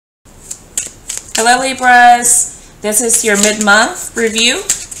Hello Libras, this is your mid-month review.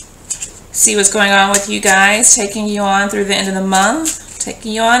 See what's going on with you guys, taking you on through the end of the month,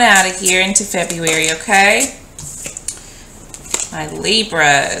 taking you on out of here into February, okay? My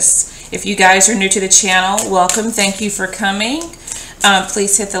Libras, if you guys are new to the channel, welcome, thank you for coming.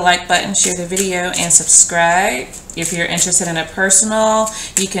 Please hit the like button, share the video, and subscribe. If you're interested in a personal,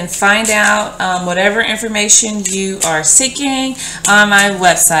 you can find out whatever information you are seeking on my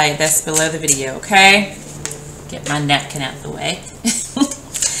website that's below the video, okay? Get my napkin out of the way.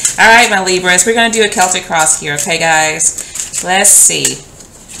 All right, my Libras, we're going to do a Celtic cross here, okay, guys? Let's see.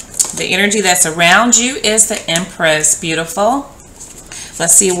 The energy that's around you is the Empress. Beautiful.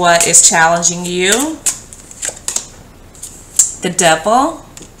 Let's see what is challenging you. The Devil.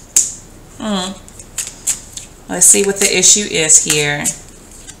 Let's see what the issue is here.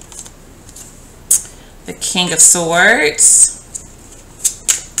 The King of Swords.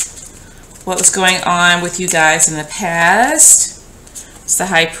 What was going on with you guys in the past? It's the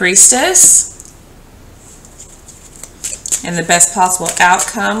High Priestess. And the best possible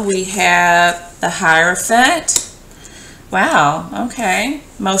outcome, we have the Hierophant. Wow, okay.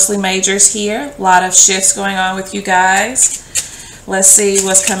 Mostly majors here. A lot of shifts going on with you guys. Let's see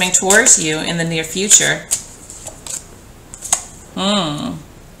what's coming towards you in the near future.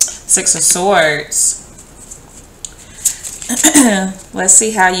 Six of Swords. Let's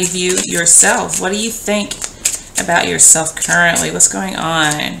see how you view yourself. What do you think about yourself currently? What's going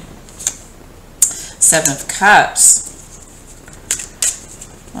on? Seven of Cups.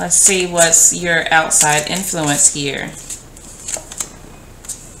 Let's see what's your outside influence here.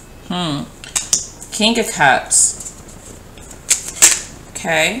 King of Cups.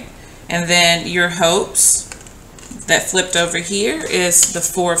 Okay. And then your hopes that flipped over here is the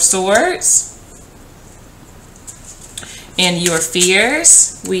Four of Swords. In your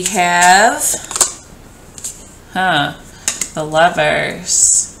fears, we have the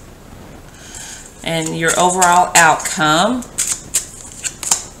Lovers. And your overall outcome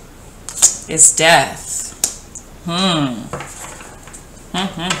is Death.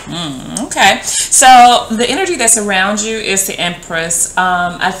 Okay, so the energy that's around you is the Empress.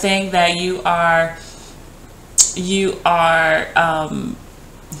 I think that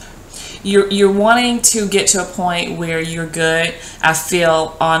you're wanting to get to a point where you're good, I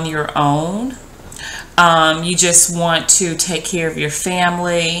feel, on your own. You just want to take care of your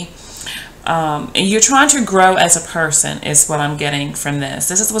family. And you're trying to grow as a person is what I'm getting from this.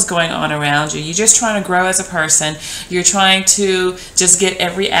 This is what's going on around you. You're just trying to grow as a person. You're trying to just get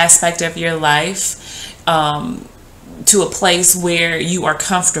every aspect of your life to a place where you are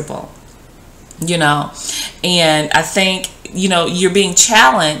comfortable, you know. And I think, you know, you're being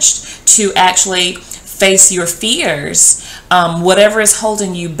challenged to actually face your fears, whatever is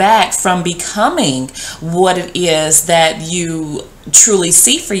holding you back from becoming what it is that you truly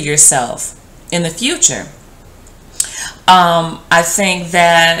see for yourself in the future. I think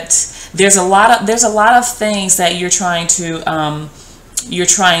that there's a lot of things that you're trying to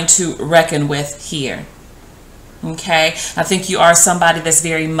reckon with here. Okay, I think you are somebody that's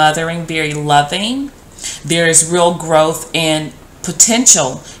very mothering, very loving. There is real growth and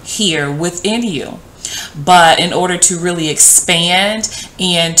potential here within you. But in order to really expand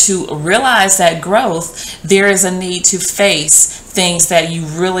and to realize that growth, there is a need to face things that you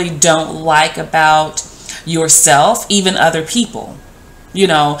really don't like about yourself, even other people, you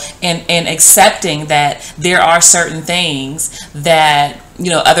know, and accepting that there are certain things that, you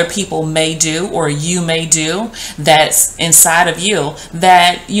know, other people may do or you may do that's inside of you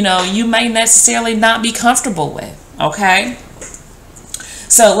that, you know, you may necessarily not be comfortable with. Okay.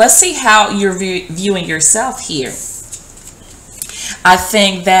 So let's see how you're viewing yourself here. I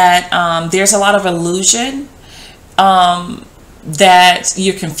think that there's a lot of illusion, that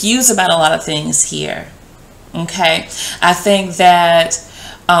you're confused about a lot of things here. Okay. I think that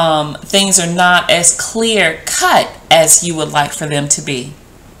things are not as clear cut as you would like for them to be.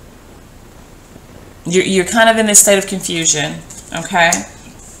 You're kind of in this state of confusion. Okay.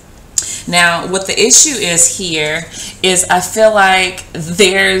 Now, what the issue is here is I feel like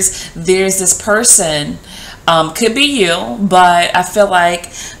there's this person, could be you, but I feel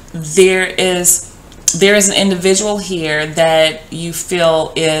like there is an individual here that you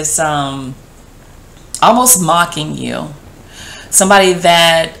feel is almost mocking you. Somebody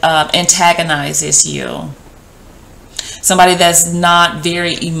that antagonizes you. Somebody that's not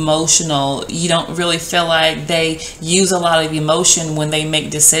very emotional. You don't really feel like they use a lot of emotion when they make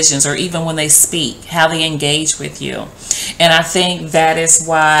decisions or even when they speak, how they engage with you. And I think that is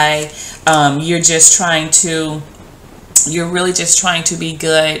why you're just trying to You're really just trying to be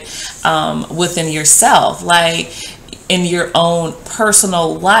good within yourself, like in your own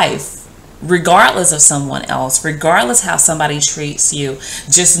personal life, regardless of someone else, regardless how somebody treats you.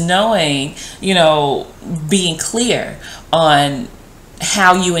 Just knowing, you know, being clear on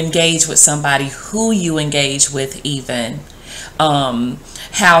how you engage with somebody, who you engage with, even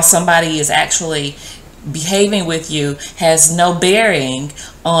how somebody is actually behaving with you has no bearing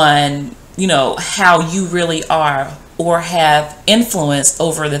on, you know, how you really are or have influence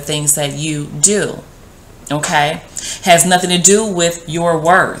over the things that you do. Okay? Has nothing to do with your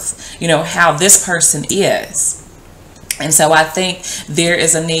worth, you know, how this person is. And so I think there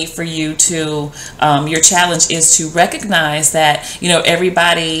is a need for you to, your challenge is to recognize that, you know,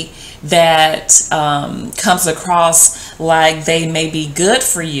 everybody that comes across like they may be good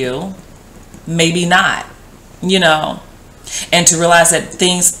for you, maybe not, you know, and to realize that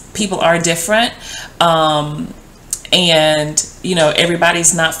people are different. And, you know,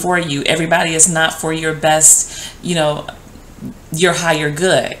 everybody's not for you. Everybody is not for your best, you know, your higher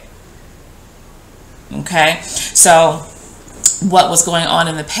good. Okay. So what was going on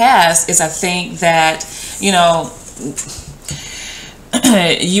in the past is, I think that, you know,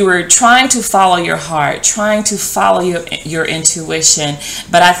 you were trying to follow your heart, trying to follow your intuition.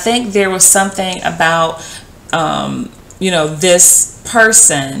 But I think there was something about, you know, this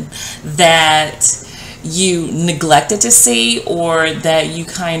person that you neglected to see, or that you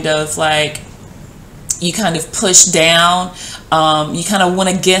kind of pushed down. You kind of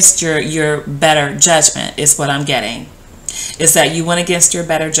went against your better judgment, is what I'm getting. Is that you went against your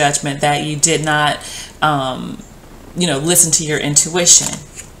better judgment, that you did not, you know, listen to your intuition.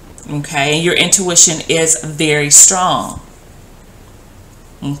 Okay. And your intuition is very strong.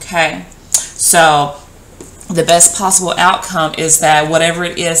 Okay. So the best possible outcome is that whatever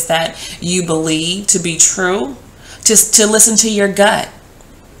it is that you believe to be true, just to listen to your gut,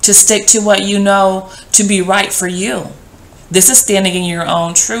 to stick to what you know to be right for you. This is standing in your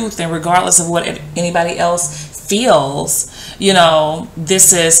own truth, and regardless of what anybody else feels, you know,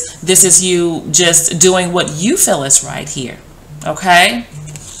 this is you just doing what you feel is right here. Okay?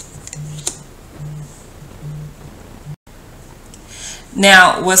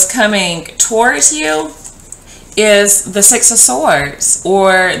 Now, what's coming towards you is the Six of Swords,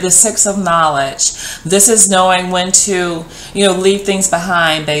 or the Six of Knowledge. This is knowing when to, you know, leave things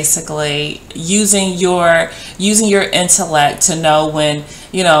behind, basically using your intellect to know when,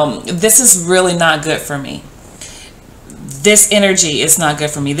 you know, this is really not good for me. This energy is not good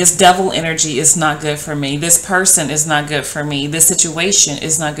for me. This devil energy is not good for me. This person is not good for me. This situation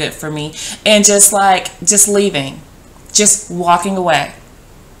is not good for me. And just leaving, just walking away.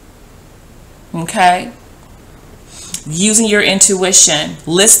 Okay? Using your intuition,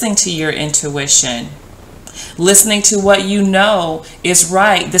 listening to your intuition, listening to what you know is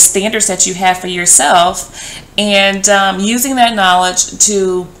right, the standards that you have for yourself, and using that knowledge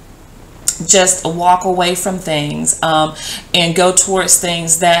to just walk away from things and go towards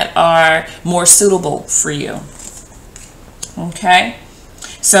things that are more suitable for you. Okay?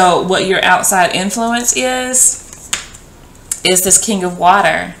 So what your outside influence is this King of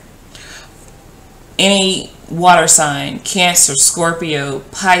Water. Any water sign, Cancer, Scorpio,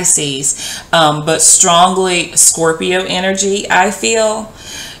 Pisces, but strongly Scorpio energy, I feel,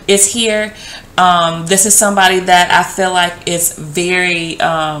 is here. This is somebody that I feel like is very,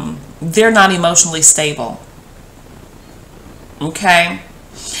 they're not emotionally stable. Okay?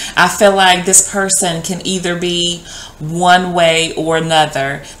 I feel like this person can either be one way or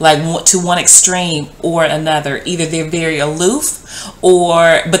another, like to one extreme or another. Either they're very aloof,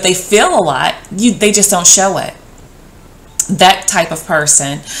 but they feel a lot. They just don't show it. That type of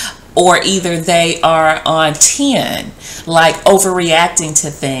person. Or either they are on 10, like overreacting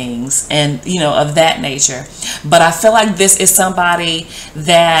to things and, you know, of that nature. But I feel like this is somebody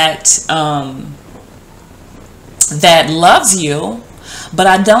that that loves you, but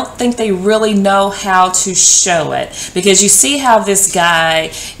I don't think they really know how to show it. Because you see how this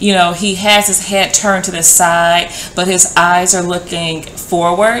guy, you know, he has his head turned to the side, but his eyes are looking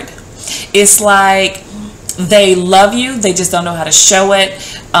forward. It's like they love you, they just don't know how to show it.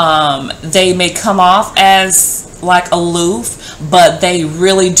 They may come off as like aloof, but they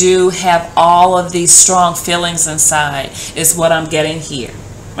really do have all of these strong feelings inside, is what I'm getting here.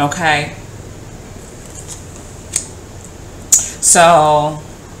 Okay? So,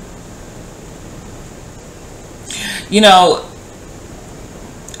 you know,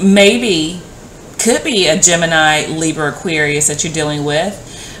 maybe, could be a Gemini, Libra, Aquarius that you're dealing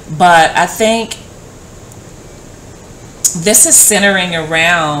with, but I think this is centering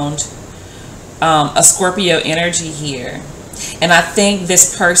around a Scorpio energy here. And I think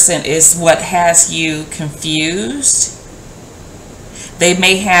this person is what has you confused. They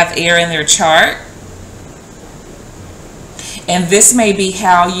may have air in their chart. And this may be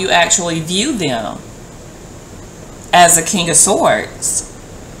how you actually view them as a King of Swords.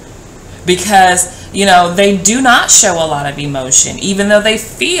 Because, you know, they do not show a lot of emotion, even though they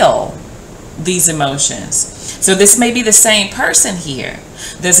feel these emotions. So this may be the same person here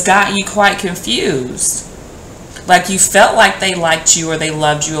that's got you quite confused. Like you felt like they liked you or they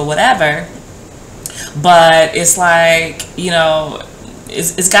loved you or whatever. But it's like, you know,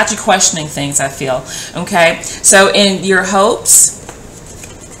 it's got you questioning things, I feel. Okay, so in your hopes,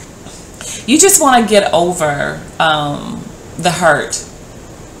 you just want to get over the hurt.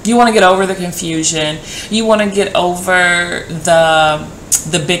 You want to get over the confusion. You want to get over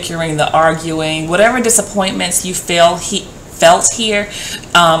the bickering, the arguing, whatever disappointments you felt here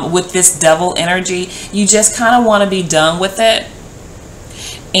with this devil energy. You just kind of want to be done with it.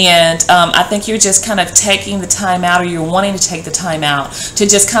 And I think you're just kind of taking the time out, or you're wanting to take the time out to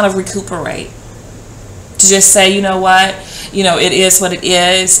just kind of recuperate. To just say, you know what, you know, it is what it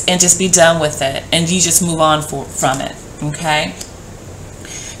is, and just be done with it. And you just move on from it, okay?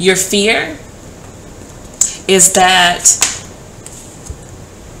 Your fear is that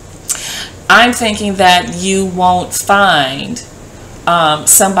I'm thinking that you won't find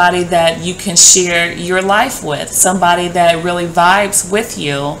somebody that you can share your life with, somebody that really vibes with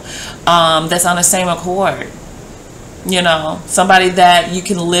you, that's on the same accord, you know, somebody that you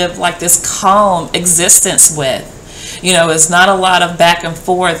can live like this calm existence with. You know, it's not a lot of back and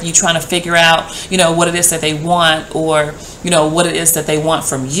forth, you trying to figure out, you know, what it is that they want, or, you know, what it is that they want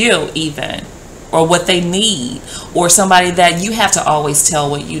from you even, or what they need, or somebody that you have to always tell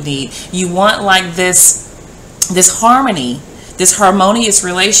what you need. You want like this harmony, this harmonious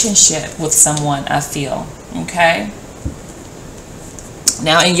relationship with someone, I feel, okay?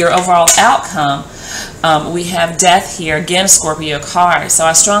 Now in your overall outcome, we have death here, again, Scorpio card. So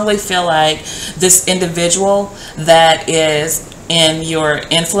I strongly feel like this individual that is in your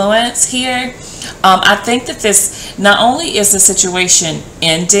influence here, I think that this not only is the situation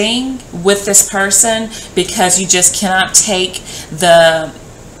ending with this person, because you just cannot take this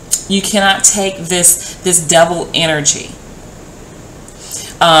devil energy.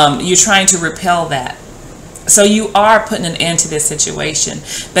 You're trying to repel that. So you are putting an end to this situation.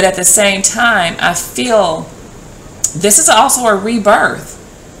 But at the same time, I feel this is also a rebirth.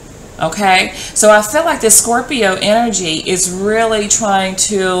 Okay? So I feel like this Scorpio energy is really trying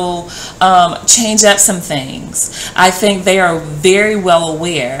to change up some things. I think they are very well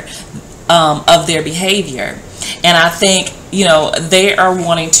aware of their behavior. And I think, you know, they are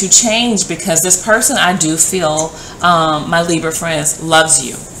wanting to change, because this person, I do feel, my Libra friends, loves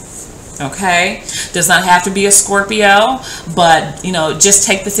you. Okay? Does not have to be a Scorpio, but, you know, just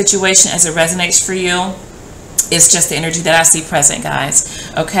take the situation as it resonates for you. It's just the energy that I see present,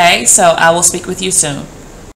 guys. Okay? So I will speak with you soon.